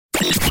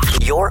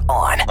You're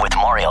on with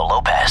Mario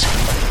Lopez.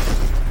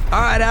 All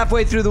right,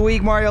 halfway through the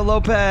week, Mario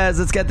Lopez.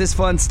 Let's get this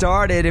fun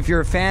started. If you're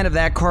a fan of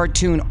that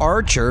cartoon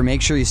Archer,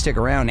 make sure you stick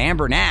around.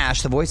 Amber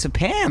Nash, the voice of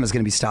Pam, is going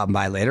to be stopping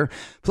by later.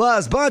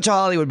 Plus, bunch of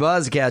Hollywood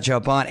buzz to catch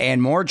up on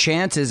and more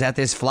chances at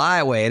this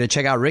flyaway to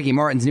check out Ricky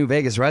Martin's new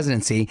Vegas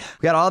residency.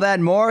 We got all that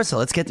and more, so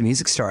let's get the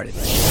music started.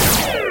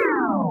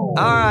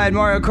 All right,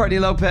 Mario, Courtney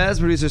Lopez,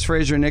 producers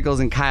Fraser Nichols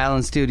and Kyle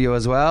in studio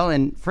as well.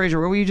 And Fraser,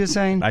 what were you just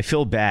saying? I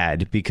feel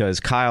bad because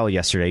Kyle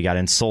yesterday got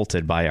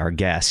insulted by our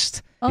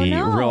guest,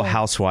 Real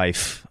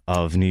Housewife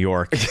of New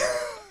York,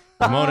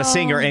 Ramona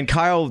Singer, and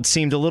Kyle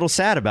seemed a little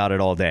sad about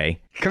it all day.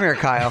 Come here,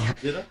 Kyle.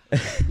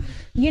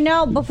 You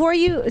know, before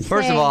you say...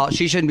 First of all,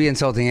 she shouldn't be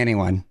insulting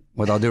anyone,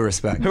 with all due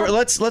respect.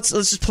 Let's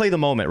just play the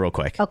moment real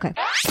quick. Okay.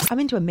 I'm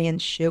into a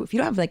man's shoe. If you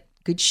don't have like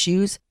good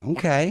shoes.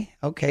 Okay,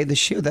 the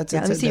shoe. Let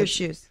me see your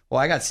shoes. Well,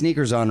 I got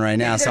sneakers on right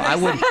now, so I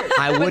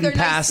wouldn't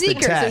pass the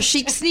test. They're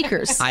chic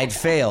sneakers. I'd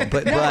fail,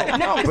 but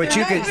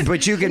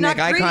you can make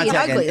eye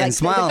contact and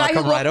smile, and I'll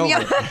come right over.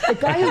 The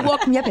guy who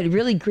woke me up had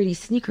really gritty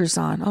sneakers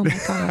on. Oh my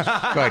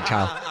gosh! Go ahead,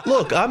 Kyle.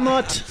 Look, I'm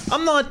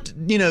not,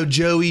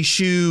 Joey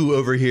Shoe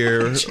over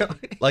here.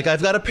 Like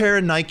I've got a pair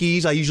of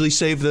Nikes. I usually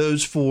save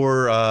those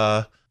for.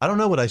 I don't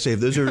know what I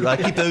save. I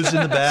keep those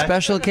in the back.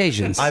 Special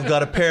occasions. I've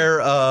got a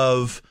pair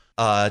of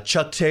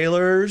Chuck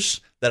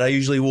Taylors that I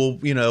usually will,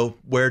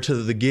 wear to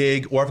the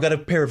gig, or I've got a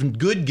pair of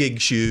good gig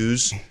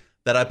shoes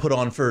that I put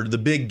on for the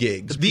big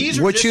gigs.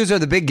 What shoes are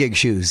the big gig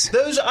shoes?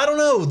 Those, I don't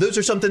know. Those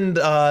are something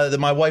that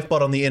my wife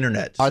bought on the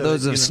internet. Are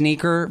those of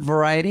sneaker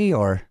variety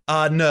or?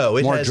 No,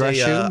 it more has dress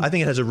shoe? I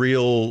think it has a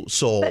real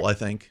sole. I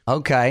think.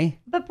 Okay,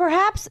 but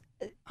perhaps.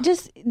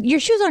 Just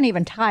your shoes aren't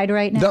even tied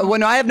right now. Well,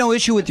 no, I have no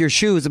issue with your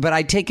shoes, but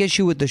I take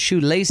issue with the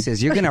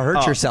shoelaces. You're going to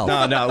hurt yourself.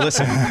 No,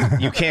 listen.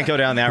 You can't go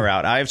down that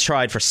route. I've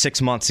tried for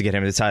 6 months to get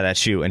him to tie that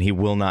shoe, and he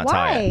will not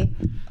tie it.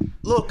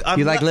 Look,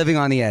 you like living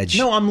on the edge.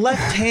 No, I'm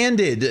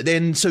left-handed,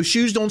 and so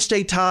shoes don't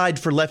stay tied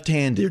for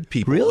left-handed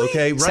people. Really?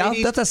 Okay,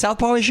 that's a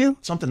southpaw issue?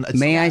 Something.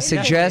 May I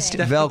suggest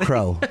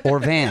Velcro or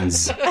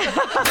Vans?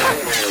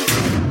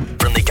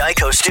 From the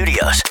Geico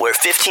Studios, where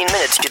 15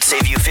 minutes could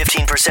save you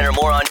 15% or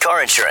more on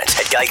car insurance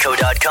at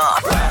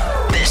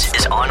geico.com. This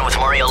is On with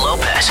Mario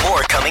Lopez.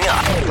 More coming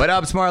up. What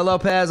up, it's Mario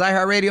Lopez,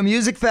 iHeartRadio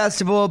Music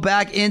Festival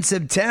back in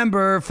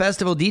September.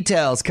 Festival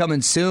details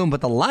coming soon, but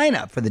the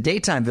lineup for the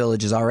Daytime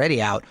Village is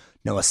already out.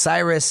 Noah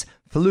Cyrus,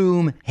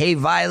 Flume, Hey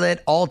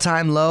Violet, All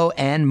Time Low,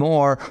 and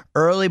more.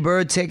 Early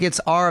bird tickets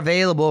are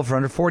available for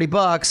under $40.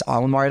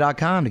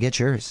 OnWithMario.com to get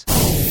yours.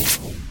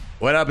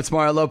 What up? It's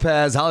Mario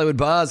Lopez. Hollywood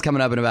Buzz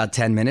coming up in about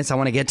 10 minutes. I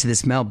want to get to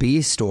this Mel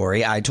B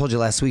story. I told you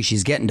last week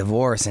she's getting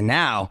divorced, and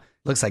now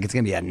looks like it's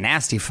going to be a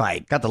nasty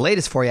fight. Got the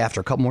latest for you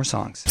after a couple more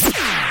songs.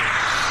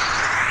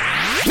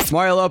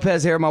 Mario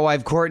Lopez here, my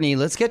wife Courtney.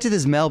 Let's get to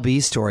this Mel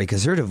B story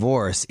because her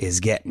divorce is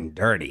getting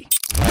dirty.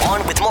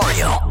 On with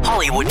Mario,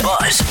 Hollywood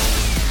Buzz.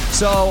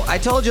 So I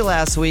told you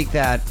last week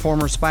that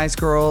former Spice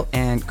Girl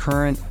and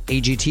current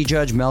AGT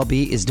judge Mel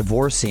B is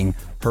divorcing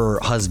her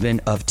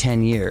husband of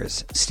 10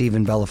 years,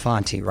 Stephen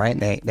Belafonte, right?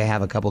 They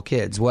have a couple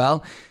kids.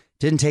 Well,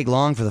 didn't take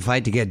long for the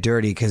fight to get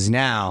dirty because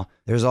now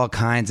there's all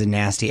kinds of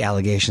nasty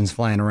allegations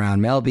flying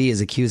around. Mel B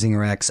is accusing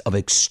her ex of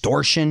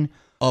extortion,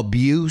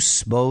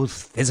 abuse, both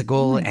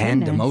physical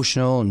and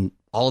emotional and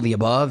all of the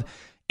above,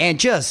 and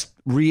just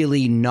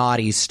really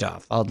naughty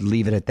stuff. I'll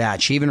leave it at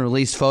that. She even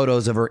released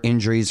photos of her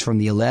injuries from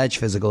the alleged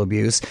physical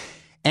abuse.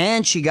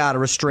 And she got a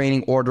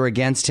restraining order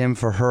against him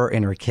for her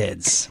and her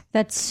kids.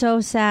 That's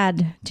so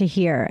sad to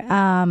hear.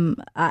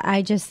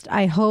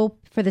 I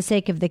hope for the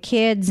sake of the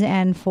kids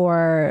and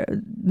for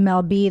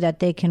Mel B that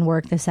they can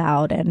work this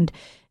out and,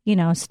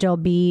 still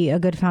be a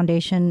good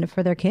foundation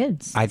for their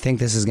kids. I think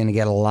this is going to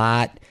get a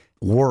lot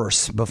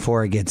worse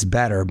before it gets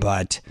better,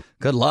 but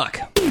good luck.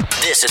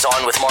 This is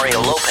On with Mario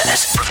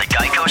Lopez from the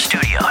Geico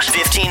Studios.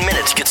 15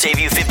 minutes could save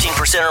you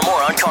 15% or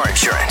more on car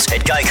insurance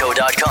at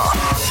geico.com.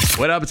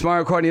 What up? It's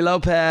Mario Courtney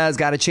Lopez.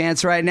 Got a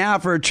chance right now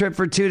for a trip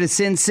for two to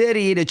Sin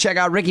City to check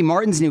out Ricky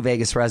Martin's new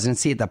Vegas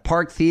residency at the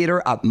Park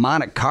Theater at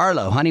Monte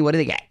Carlo. Honey, what do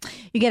they get?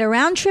 You get a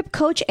round-trip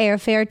coach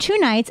airfare, 2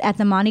 nights at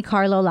the Monte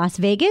Carlo, Las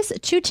Vegas,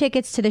 2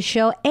 tickets to the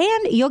show,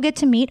 and you'll get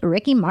to meet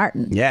Ricky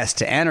Martin. Yes,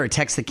 to enter,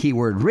 text the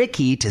keyword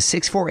Ricky to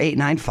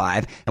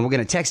 64895, and we're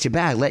going to text you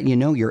back letting you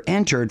know you're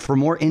entered. For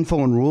more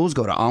info and rules,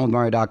 go to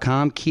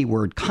onwithmario.com,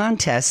 keyword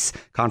contests.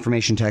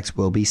 Confirmation text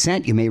will be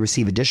sent. You may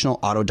receive additional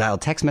auto-dial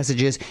text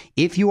messages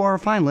if you are a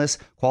finalist,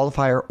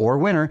 qualifier, or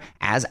winner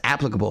as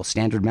applicable.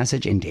 Standard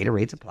message and data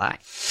rates apply.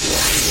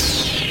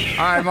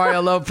 All right,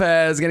 Mario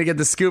Lopez going to get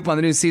the scoop on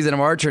the new season of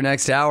Archer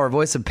next hour.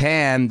 Voice of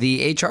Pam,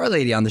 the HR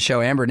lady on the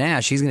show, Amber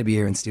Nash, she's going to be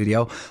here in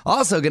studio.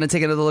 Also going to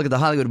take another look at the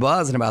Hollywood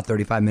Buzz in about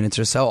 35 minutes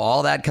or so.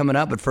 All that coming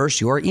up, but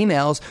first, your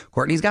emails.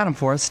 Courtney's got them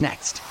for us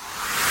next.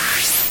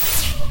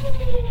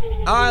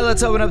 All right,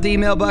 let's open up the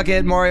email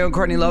bucket. Mario and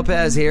Courtney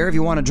Lopez here. If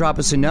you want to drop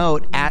us a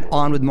note, at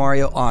On With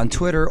Mario on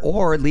Twitter,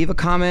 or leave a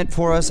comment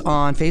for us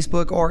on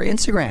Facebook or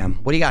Instagram.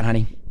 What do you got,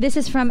 honey? This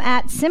is from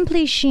at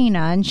Simply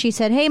Sheena, and she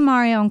said, "Hey,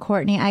 Mario and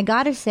Courtney, I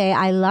gotta say,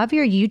 I love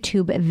your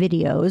YouTube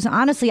videos.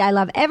 Honestly, I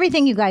love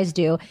everything you guys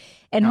do.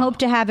 and hope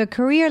to have a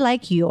career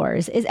like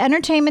yours. Is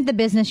entertainment the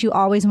business you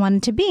always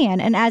wanted to be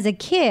in? And as a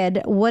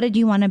kid, what did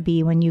you want to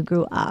be when you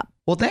grew up?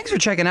 Well, thanks for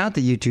checking out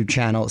the YouTube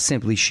channel,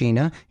 Simply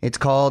Sheena. It's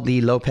called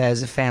the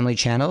Lopez Family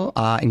Channel.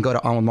 And go to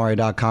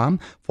onwithmario.com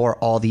for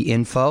all the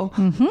info.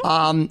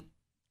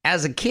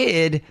 As a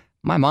kid,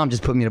 my mom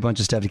just put me in a bunch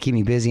of stuff to keep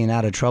me busy and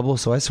out of trouble.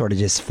 So I sort of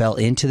just fell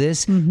into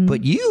this.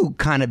 But you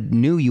kind of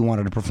knew you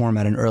wanted to perform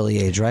at an early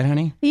age, right,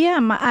 honey? Yeah,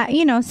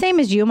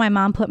 same as you. My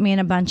mom put me in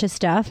a bunch of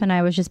stuff, and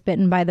I was just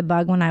bitten by the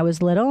bug when I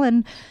was little,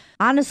 and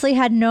honestly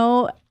had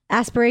no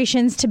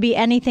aspirations to be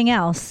anything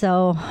else.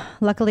 So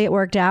luckily it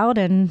worked out,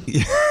 and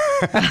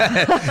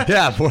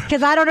Yeah,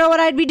 because I don't know what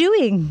I'd be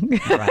doing.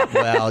 Right.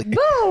 Well,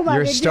 Boom,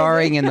 you're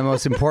starring in the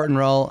most important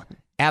role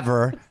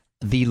ever,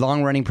 the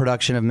long-running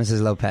production of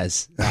Mrs.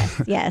 Lopez.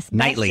 Yes.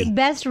 Nightly.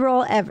 Best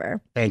role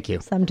ever. Thank you.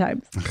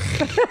 Sometimes.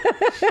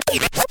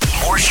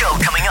 More show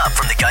coming up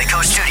from the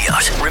Geico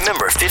Studios.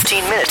 Remember,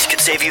 15 minutes could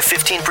save you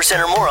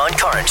 15% or more on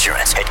car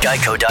insurance at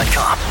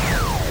geico.com.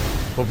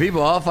 Well,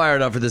 people all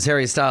fired up for this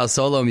Harry Styles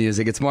solo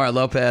music. It's Mario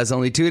Lopez,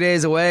 only 2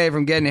 days away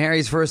from getting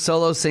Harry's first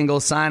solo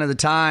single, Sign of the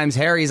Times.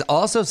 Harry's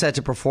also set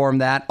to perform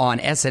that on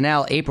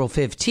SNL April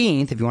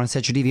 15th, if you want to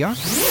set your DVR.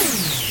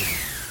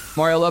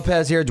 Mario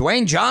Lopez here.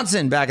 Dwayne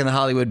Johnson, back in the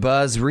Hollywood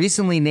buzz,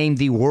 recently named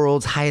the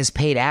world's highest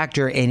paid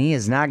actor, and he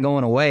is not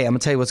going away. I'm going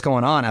to tell you what's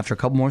going on after a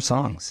couple more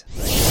songs.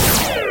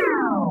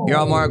 You're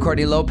on Mario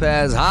Courtney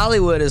Lopez.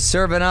 Hollywood is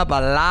serving up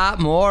a lot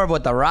more of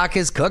what The Rock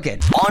is cooking.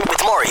 On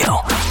with Mario,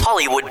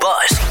 Hollywood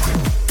Buzz.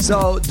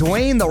 So,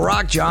 Dwayne "The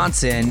Rock"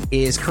 Johnson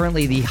is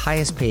currently the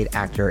highest paid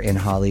actor in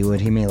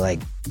Hollywood. He made like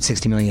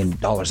 $60 million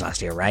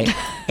last year, right?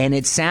 And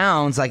it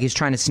sounds like he's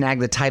trying to snag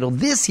the title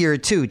this year,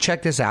 too.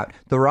 Check this out.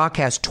 The Rock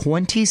has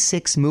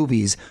 26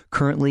 movies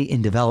currently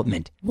in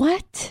development.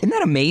 What? Isn't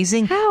that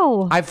amazing?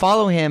 How? I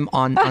follow him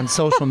on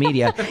social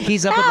media.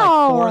 He's up at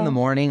like 4 in the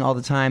morning all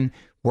the time,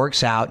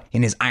 works out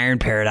in his iron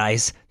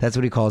paradise. That's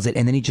what he calls it.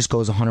 And then he just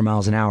goes 100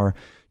 miles an hour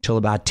till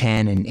about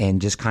 10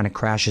 and just kind of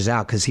crashes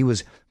out because he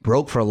was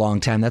broke for a long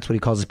time. That's what he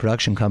calls his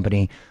production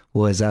company,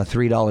 was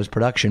 $3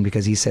 production,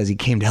 because he says he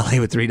came to LA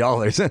with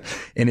 $3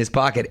 in his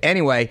pocket.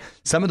 Anyway,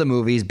 some of the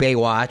movies: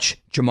 Baywatch,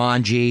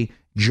 Jumanji,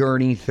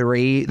 Journey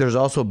 3. There's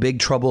also Big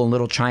Trouble in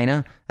Little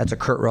China. That's a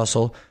Kurt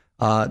Russell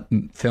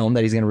film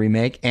that he's going to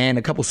remake, and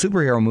a couple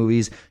superhero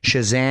movies,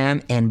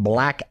 Shazam and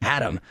Black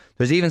Adam.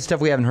 There's even stuff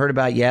we haven't heard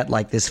about yet,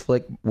 like this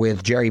flick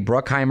with Jerry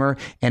Bruckheimer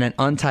and an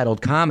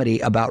untitled comedy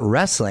about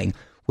wrestling,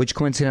 which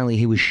coincidentally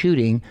he was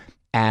shooting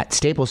at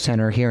Staples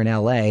Center here in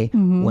LA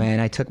when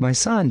I took my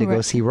son to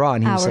go see Raw,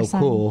 and he was so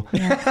cool.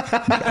 Yeah.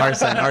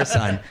 our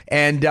son.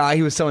 And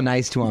he was so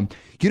nice to him.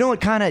 You know, it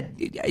kind of,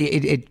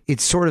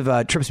 it sort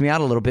of trips me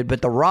out a little bit,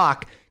 but The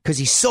Rock, because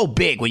he's so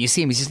big, when you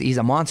see him, he's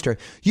a monster.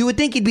 You would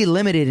think he'd be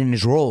limited in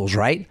his roles,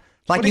 right?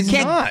 Like, but you he's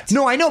can't. Not.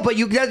 No, I know, but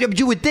you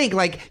would think,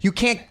 like, you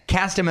can't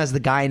cast him as the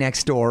guy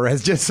next door,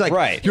 as just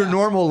like your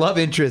normal love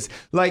interest.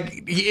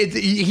 Like,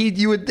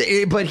 you would,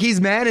 but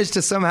he's managed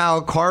to somehow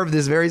carve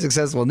this very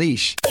successful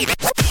niche.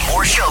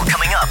 More show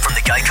coming up from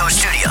the Geico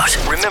Studios.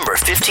 Remember,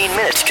 15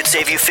 minutes could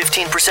save you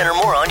 15% or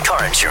more on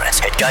car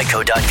insurance at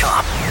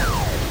geico.com.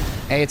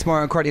 Hey, it's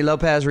Mario Courtney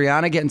Lopez.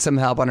 Rihanna getting some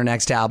help on her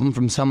next album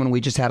from someone we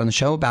just had on the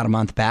show about a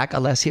month back,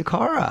 Alessia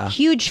Cara.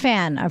 Huge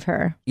fan of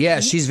her. Yeah,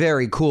 she's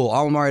very cool.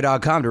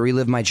 Allmario.com to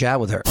relive my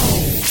chat with her.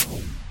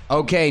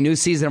 Okay, new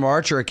season of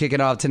Archer kicking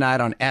off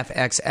tonight on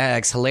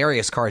FXX.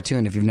 Hilarious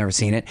cartoon if you've never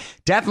seen it.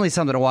 Definitely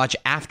something to watch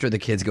after the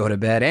kids go to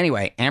bed.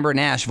 Anyway, Amber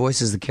Nash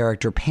voices the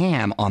character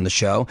Pam on the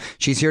show.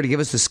 She's here to give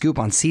us the scoop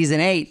on season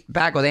 8.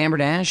 Back with Amber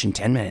Nash in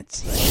 10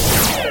 minutes.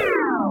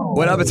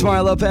 What up, it's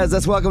Mario Lopez.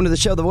 Let's welcome to the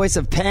show the voice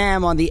of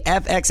Pam on the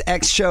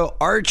FXX show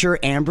Archer,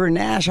 Amber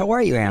Nash. How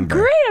are you, Amber?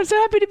 Great, I'm so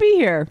happy to be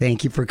here.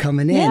 Thank you for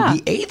coming in. Yeah.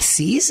 The 8th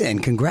season,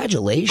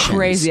 congratulations.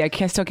 Crazy,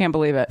 still can't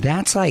believe it.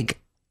 That's like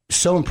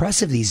so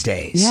impressive these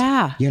days.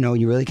 Yeah. You know,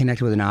 you really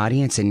connected with an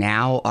audience, and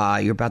now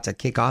you're about to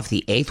kick off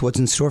the 8th. What's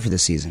in store for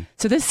this season?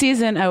 So this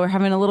season, we're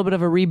having a little bit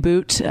of a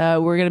reboot.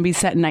 We're going to be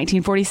set in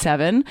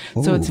 1947.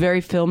 Ooh. So it's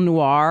very film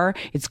noir.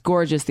 It's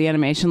gorgeous. The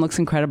animation looks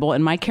incredible.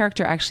 And my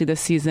character actually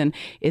this season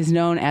is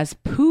known as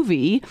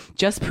Poovy,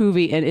 just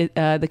Poovy,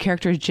 and the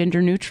character is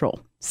gender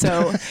neutral.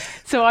 So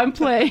I'm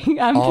playing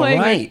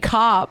a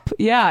cop.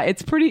 Yeah,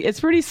 it's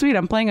pretty sweet.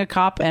 I'm playing a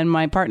cop, and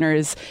my partner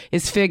is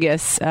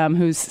Figgis,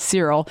 who's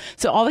Cyril.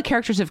 So all the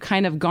characters have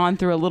kind of gone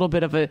through a little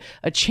bit of a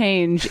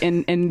change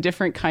in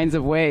different kinds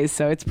of ways.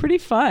 So it's pretty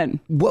fun.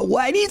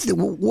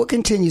 What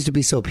continues to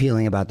be so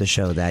appealing about the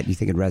show that you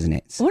think it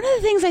resonates? One of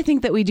the things I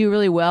think that we do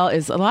really well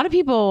is a lot of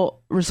people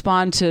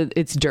respond to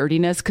its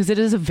dirtiness because it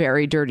is a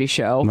very dirty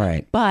show.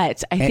 Right.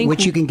 But I think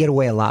which you can get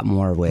away a lot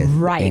more with.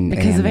 Right,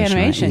 because of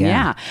animation,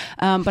 yeah.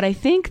 But I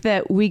think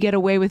that we get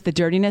away with the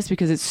dirtiness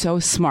because it's so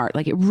smart.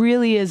 Like, it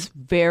really is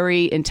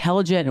very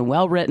intelligent and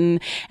well written.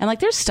 And like,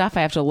 there's stuff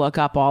I have to look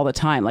up all the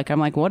time. Like, I'm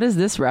like, what is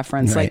this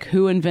reference? Right. Like,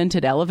 who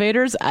invented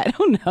elevators? I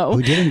don't know.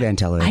 Who did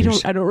invent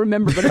elevators? I don't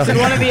remember, but it's in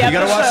one of the episodes. You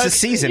got to watch the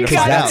season. You to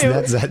find gotta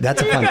out. do.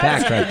 That's a fun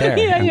fact right there.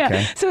 Yeah.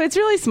 Okay. So it's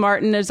really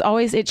smart, and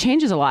it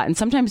changes a lot. And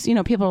sometimes,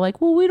 people are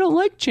like, well, we don't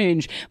like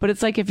change. But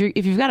it's like, if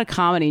you've got a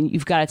comedy,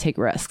 you've got to take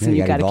risks, and you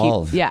you've got to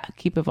evolve.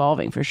 keep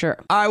evolving for sure.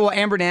 All right, well,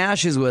 Amber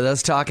Nash is with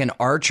us talking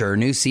Archer,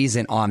 new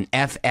season on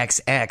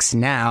FXX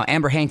now.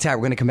 Amber, hang tight.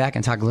 We're going to come back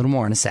and talk a little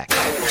more in a sec.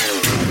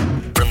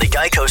 From the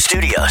Geico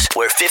Studios,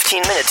 where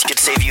 15 minutes could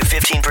save you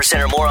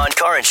 15% or more on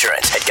car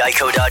insurance at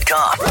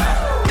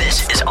geico.com.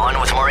 This is On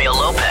with Mario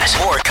Lopez.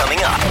 More coming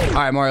up. All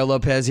right, Mario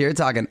Lopez here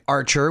talking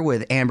Archer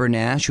with Amber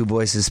Nash, who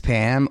voices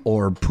Pam,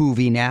 or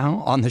Poovy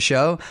now, on the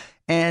show.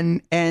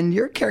 And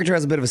your character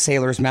has a bit of a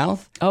sailor's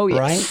mouth. Oh, yes.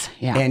 Right?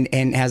 Yeah.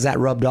 And has that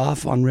rubbed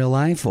off on real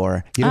life?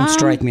 Or you don't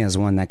strike me as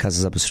one that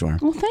causes up a storm?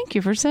 Well, thank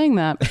you for saying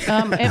that.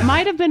 It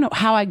might have been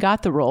how I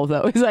got the role,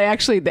 though. Is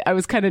I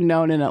was kind of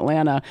known in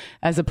Atlanta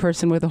as a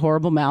person with a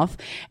horrible mouth,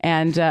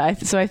 and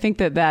so I think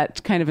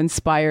that kind of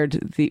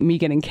inspired me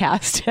getting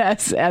cast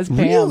as Pam.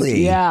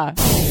 Really? Yeah.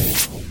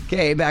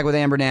 Okay, back with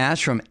Amber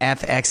Nash from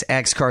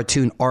FXX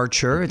cartoon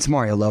Archer. It's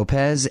Mario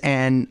Lopez,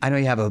 and I know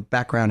you have a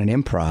background in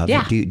improv.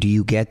 Yeah. Do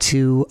you get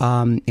to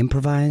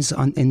improvise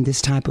in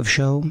this type of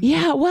show?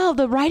 Yeah, well,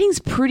 the writing's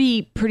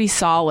pretty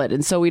solid,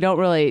 and so we don't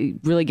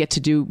really get to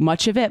do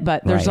much of it.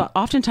 But there's Right.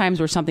 often times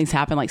where something's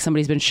happened, like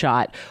somebody's been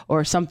shot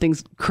or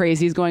something's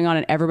crazy is going on,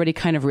 and everybody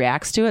kind of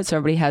reacts to it. So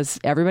everybody has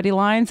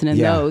lines, and in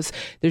Yeah. those,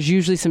 there's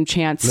usually some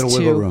chance Little to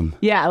wiggle room.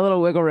 Yeah, a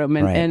little wiggle room,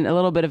 and, Right. and a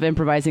little bit of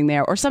improvising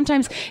there. Or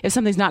sometimes if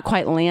something's not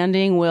quite landing,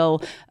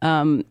 we'll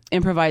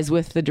improvise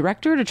with the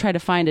director to try to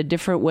find a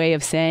different way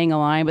of saying a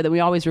line. But then we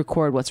always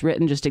record what's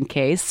written just in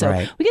case. So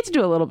Right. we get to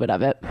do a little bit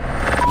of it.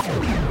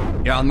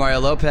 You're on Mario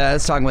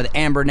Lopez talking with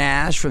Amber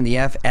Nash from the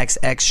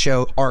FXX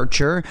show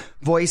Archer,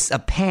 voice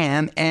of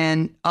Pam,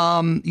 and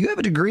you have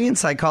a degree in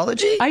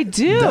psychology? I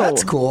do.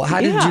 That's cool.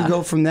 How did Yeah. you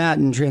go from that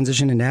and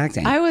transition into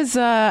acting? I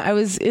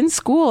was in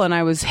school and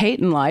I was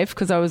hating life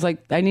because I was like,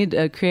 I need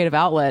a creative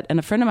outlet. And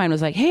a friend of mine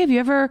was like, hey, have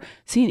you ever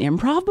seen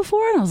improv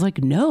before? And I was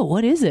like, no,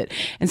 what is it?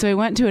 And so I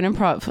went to an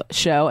improv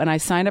show and I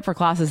signed up for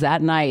classes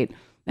that night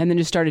and then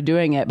just started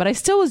doing it. But I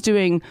still was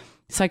doing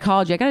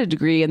psychology. I got a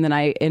degree and then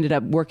I ended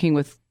up working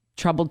with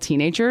troubled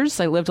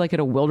teenagers. I lived like at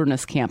a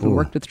wilderness camp and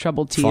worked with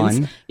troubled teens.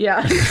 Fun.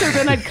 Yeah. So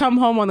then I'd come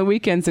home on the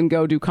weekends and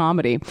go do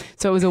comedy.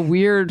 So it was a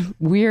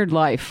weird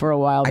life for a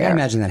while I there. gotta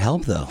imagine that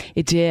helped, though.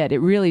 It did. It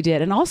really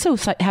did. And also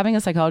having a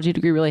psychology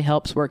degree really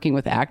helps working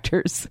with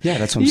actors. Yeah,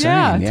 that's what I'm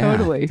saying. Yeah,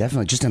 totally.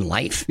 Definitely. Just in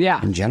life.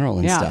 Yeah. In general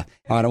and Yeah. stuff.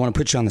 All right, I want to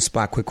put you on the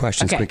spot. Quick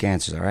questions, Okay. quick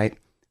answers, all right?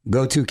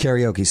 Go-to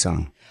karaoke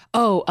song.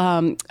 Oh,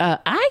 I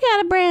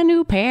got a brand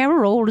new pair of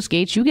roller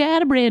skates. You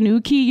got a brand new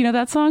key. You know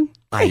that song?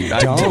 I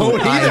don't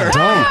either.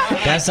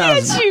 That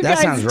sounds Yes, you that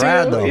guys sounds do.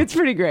 rad, though. It's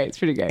pretty great.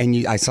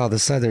 And I saw the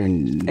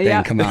Southern thing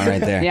Yeah. come out right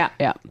there.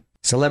 Yeah.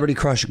 Celebrity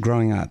crush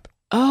growing up.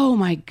 Oh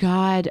my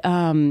God.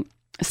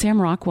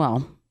 Sam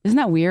Rockwell. Isn't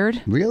that weird?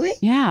 Really?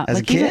 Yeah. As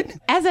a kid?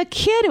 As a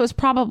kid, it was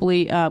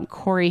probably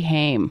Corey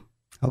Haim.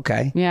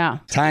 Okay. Yeah.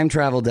 Time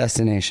travel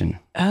destination.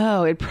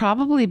 Oh, it'd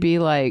probably be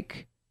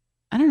like,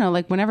 I don't know,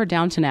 like whenever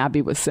Downton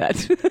Abbey was set.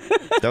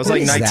 That was What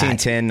like is that?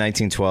 1910,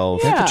 1912.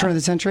 Is that Yeah. the turn of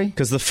the century?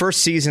 Because the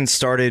first season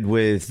started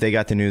with they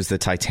got the news the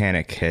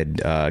Titanic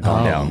had gone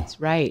down. That's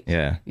right.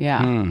 Yeah.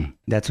 Yeah.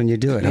 That's when you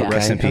do it. Yeah. Okay.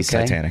 Rest in peace,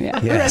 okay. Titanic.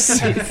 Yeah.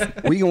 Yes.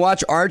 We can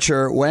watch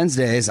Archer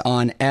Wednesdays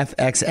on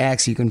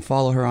FXX. You can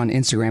follow her on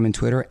Instagram and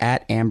Twitter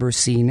at Amber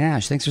C.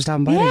 Nash. Thanks for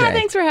stopping by Yeah, today.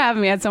 thanks for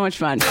having me. I had so much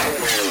fun.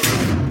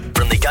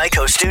 From the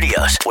Geico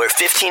Studios, where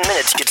 15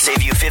 minutes could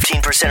save you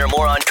 15% or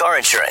more on car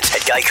insurance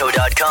at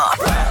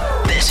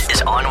geico.com. This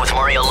is On with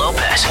Mario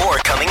Lopez. More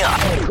coming up.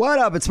 What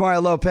up? It's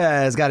Mario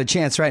Lopez. Got a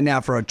chance right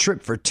now for a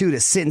trip for two to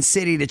Sin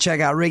City to check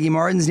out Ricky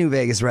Martin's new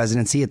Vegas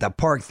residency at the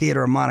Park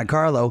Theater of Monte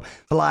Carlo.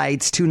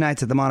 Flights, 2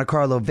 nights at the Monte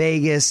Carlo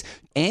Vegas,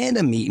 and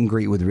a meet and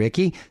greet with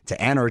Ricky. To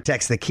enter,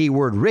 text the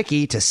keyword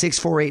Ricky to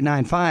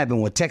 64895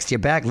 and we'll text you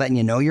back letting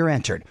you know you're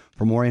entered.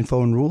 For more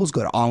info and rules,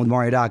 go to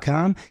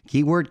onwithmario.com,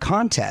 keyword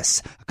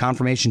contests. A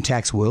confirmation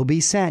text will be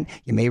sent.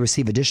 You may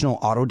receive additional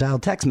auto-dial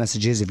text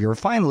messages if you're a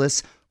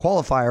finalist,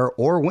 qualifier,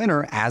 or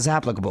winner as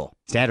applicable.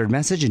 Standard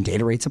message and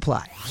data rates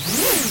apply.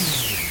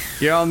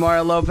 You're on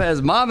Mario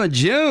Lopez. Mama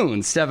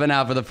June stepping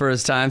out for the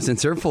first time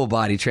since her full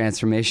body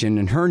transformation,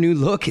 and her new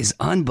look is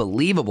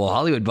unbelievable.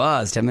 Hollywood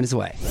Buzz, 10 minutes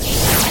away.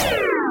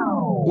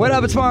 What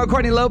up? It's Mario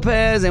Courtney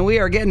Lopez, and we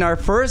are getting our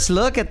first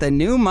look at the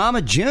new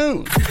Mama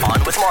June.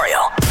 On with Mario,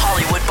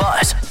 Hollywood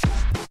Buzz.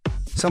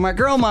 So my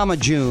girl Mama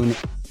June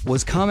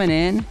was coming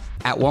in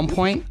at one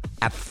point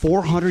at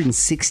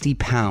 460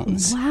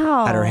 pounds.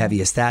 Wow. At her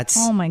heaviest.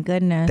 Oh my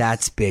goodness.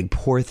 That's big.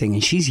 Poor thing.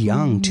 And she's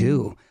young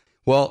too.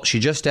 Well, she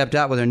just stepped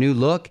out with her new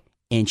look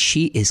and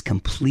she is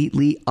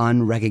completely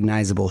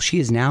unrecognizable. She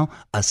is now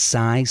a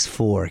size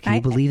 4. Can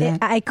you believe that?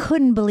 I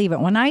couldn't believe it.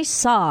 When I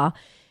saw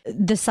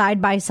the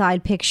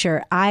side-by-side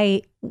picture,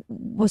 I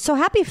was so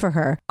happy for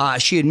her.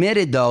 She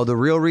admitted, though, the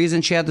real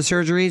reason she had the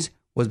surgeries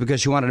was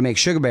because she wanted to make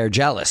Sugar Bear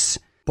jealous.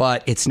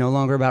 But it's no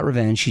longer about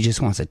revenge. She just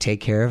wants to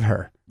take care of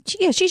her.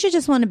 She should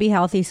just want to be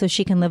healthy so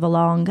she can live a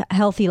long,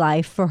 healthy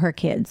life for her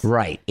kids.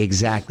 Right,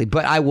 exactly.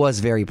 But I was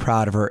very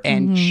proud of her,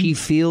 and she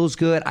feels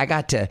good. I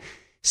got to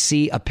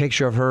see a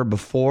picture of her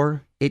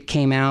before it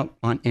came out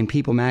in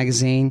People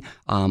magazine.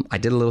 I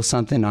did a little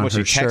something on her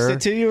she texted shirt.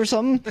 it to you or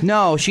something?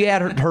 No, she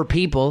had her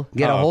people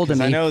get a hold of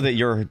me. I know that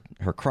you're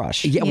her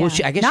crush. Yeah, well,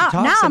 I guess Now- she talks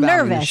now I'm about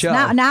it in the nervous. show.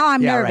 Now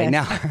I'm yeah, nervous. Right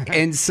now.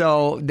 And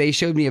so they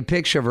showed me a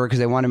picture of her because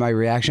they wanted my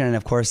reaction. And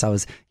of course, I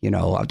was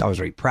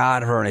very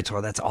proud of her. And I told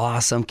her, that's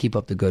awesome. Keep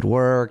up the good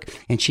work.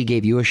 And she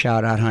gave you a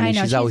shout out, honey. I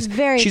know, she's always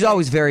very she's good.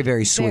 always very,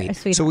 very sweet.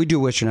 sweetheart. So we do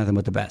wish her nothing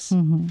but the best.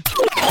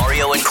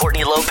 Mario and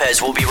Courtney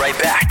Lopez will be right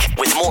back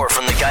with more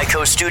from the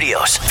Geico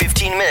Studios.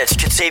 15 minutes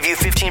could save you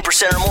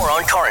 15% or more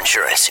on car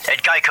insurance at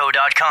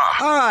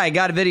geico.com. All right,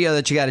 got a video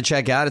that you got to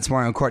check out. It's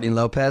Mario and Courtney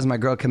Lopez, my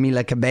girl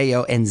Camila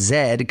Cabello, and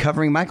Zed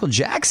covering Michael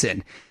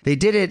Jackson. They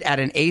did it at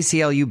an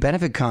ACLU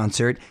benefit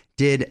concert,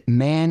 did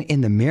Man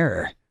in the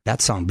Mirror.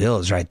 That song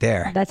bills right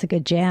there. That's a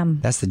good jam.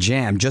 That's the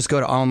jam. Just go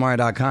to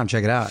allmario.com.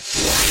 Check it out.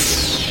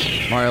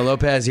 Mario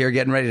Lopez here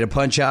getting ready to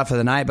punch out for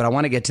the night, but I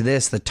want to get to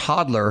this. The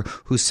toddler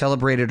who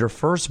celebrated her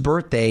first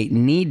birthday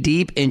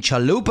knee-deep in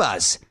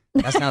chalupas.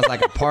 That sounds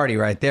like a party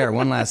right there.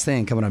 One last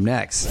thing coming up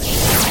next.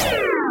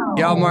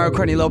 Yo, Mario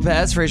Courtney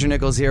Lopez, Fraser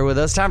Nichols here with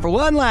us. Time for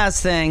one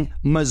last thing.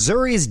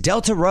 Missouri's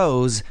Delta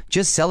Rose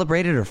just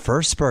celebrated her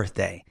first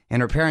birthday,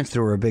 and her parents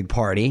threw her a big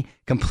party,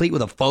 complete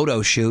with a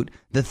photo shoot.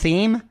 The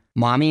theme,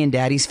 Mommy and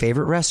Daddy's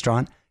favorite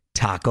restaurant,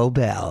 Taco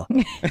Bell.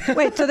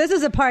 Wait, so this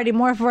is a party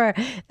more for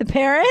the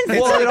parents?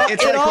 Well,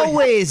 it's it like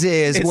always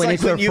is it's when like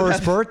it's their when you first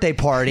have- birthday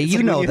party. It's You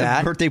like when know have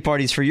that. birthday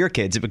parties for your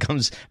kids. It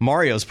becomes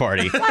Mario's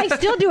party. Well, I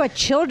still do a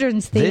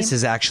children's theme. This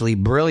is actually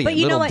brilliant. But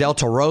you know Little what?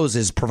 Delta Rose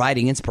is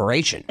providing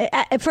inspiration.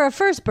 For a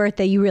first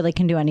birthday, you really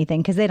can do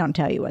anything because they don't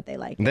tell you what they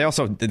like. They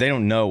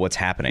don't know what's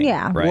happening.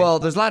 Yeah. Right? Well,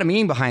 there's a lot of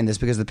meaning behind this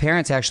because the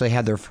parents actually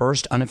had their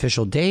first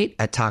unofficial date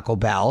at Taco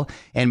Bell,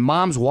 and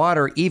Mom's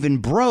water even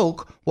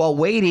broke while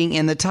waiting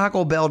in the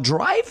Taco Bell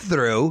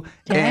drive-thru.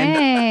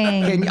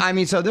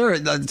 Dang. So they're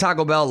the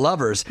Taco Bell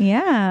lovers.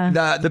 Yeah.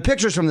 The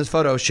pictures from this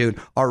photo shoot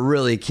are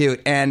really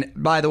cute. And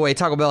by the way,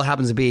 Taco Bell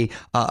happens to be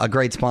a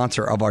great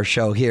sponsor of our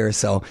show here.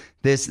 So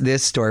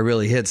this story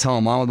really hits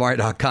home.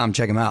 OnWithMario.com.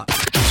 Check them out.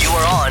 You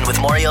are on with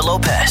Mario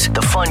Lopez.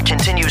 The fun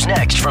continues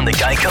next from the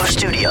Geico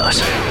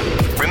Studios.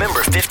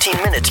 Remember, 15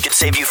 minutes could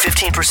save you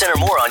 15% or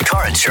more on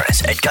car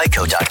insurance at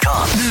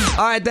geico.com.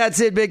 All right, that's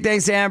it. Big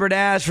thanks to Amber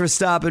Dash for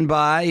stopping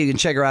by. You can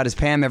check her out as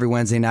Pam every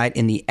Wednesday night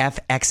in the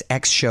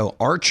FXX show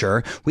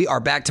Archer. We are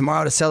back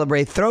tomorrow to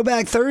celebrate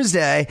Throwback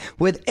Thursday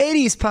with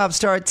 80s pop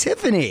star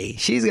Tiffany.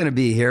 She's going to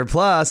be here.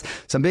 Plus,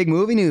 some big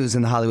movie news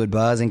in the Hollywood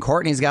buzz. And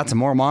Courtney's got some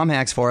more mom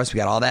hacks for us. We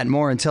got all that and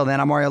more. Until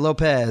then, I'm Mario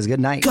Lopez. Good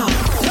night.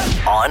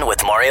 On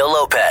with Mario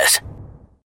Lopez.